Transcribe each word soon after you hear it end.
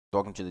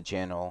Welcome to the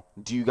channel.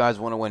 Do you guys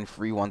want to win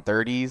free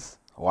 130s?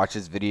 Watch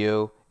this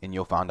video and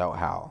you'll find out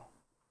how.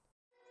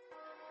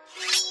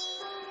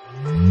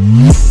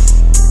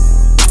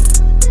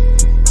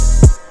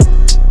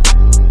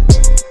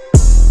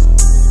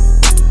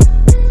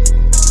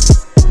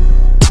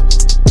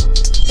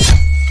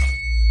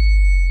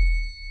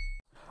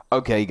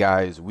 Okay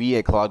guys, we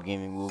at Cloud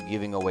Gaming will be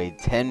giving away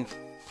 10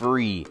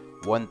 free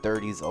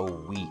 130s a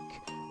week.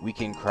 We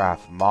can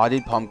craft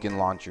modded pumpkin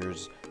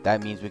launchers.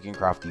 That means we can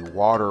craft the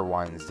water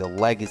ones, the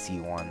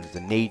legacy ones, the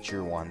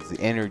nature ones, the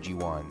energy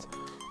ones.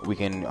 We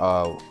can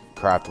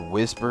craft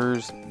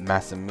whispers,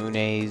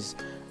 Masamunes,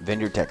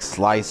 vendor tech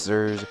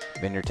slicers,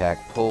 vendor tech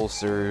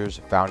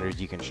pulsers, founders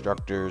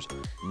deconstructors,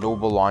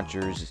 noble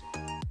launchers,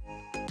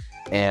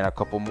 and a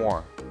couple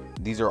more.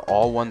 These are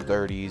all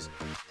 130s.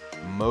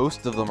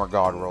 Most of them are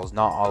god rolls,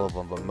 not all of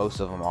them, but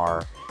most of them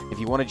are. If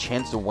you want a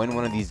chance to win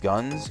one of these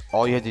guns,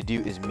 all you have to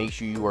do is make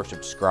sure you are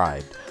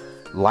subscribed.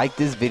 Like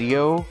this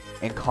video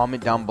and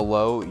comment down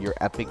below your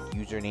epic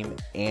username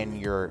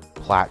and your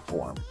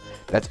platform.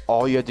 That's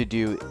all you have to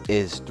do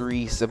is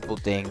 3 simple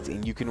things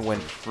and you can win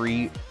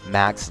free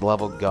max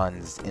level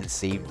guns and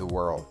save the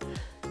world.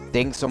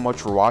 Thanks so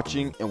much for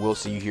watching and we'll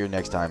see you here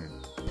next time.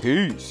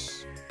 Peace.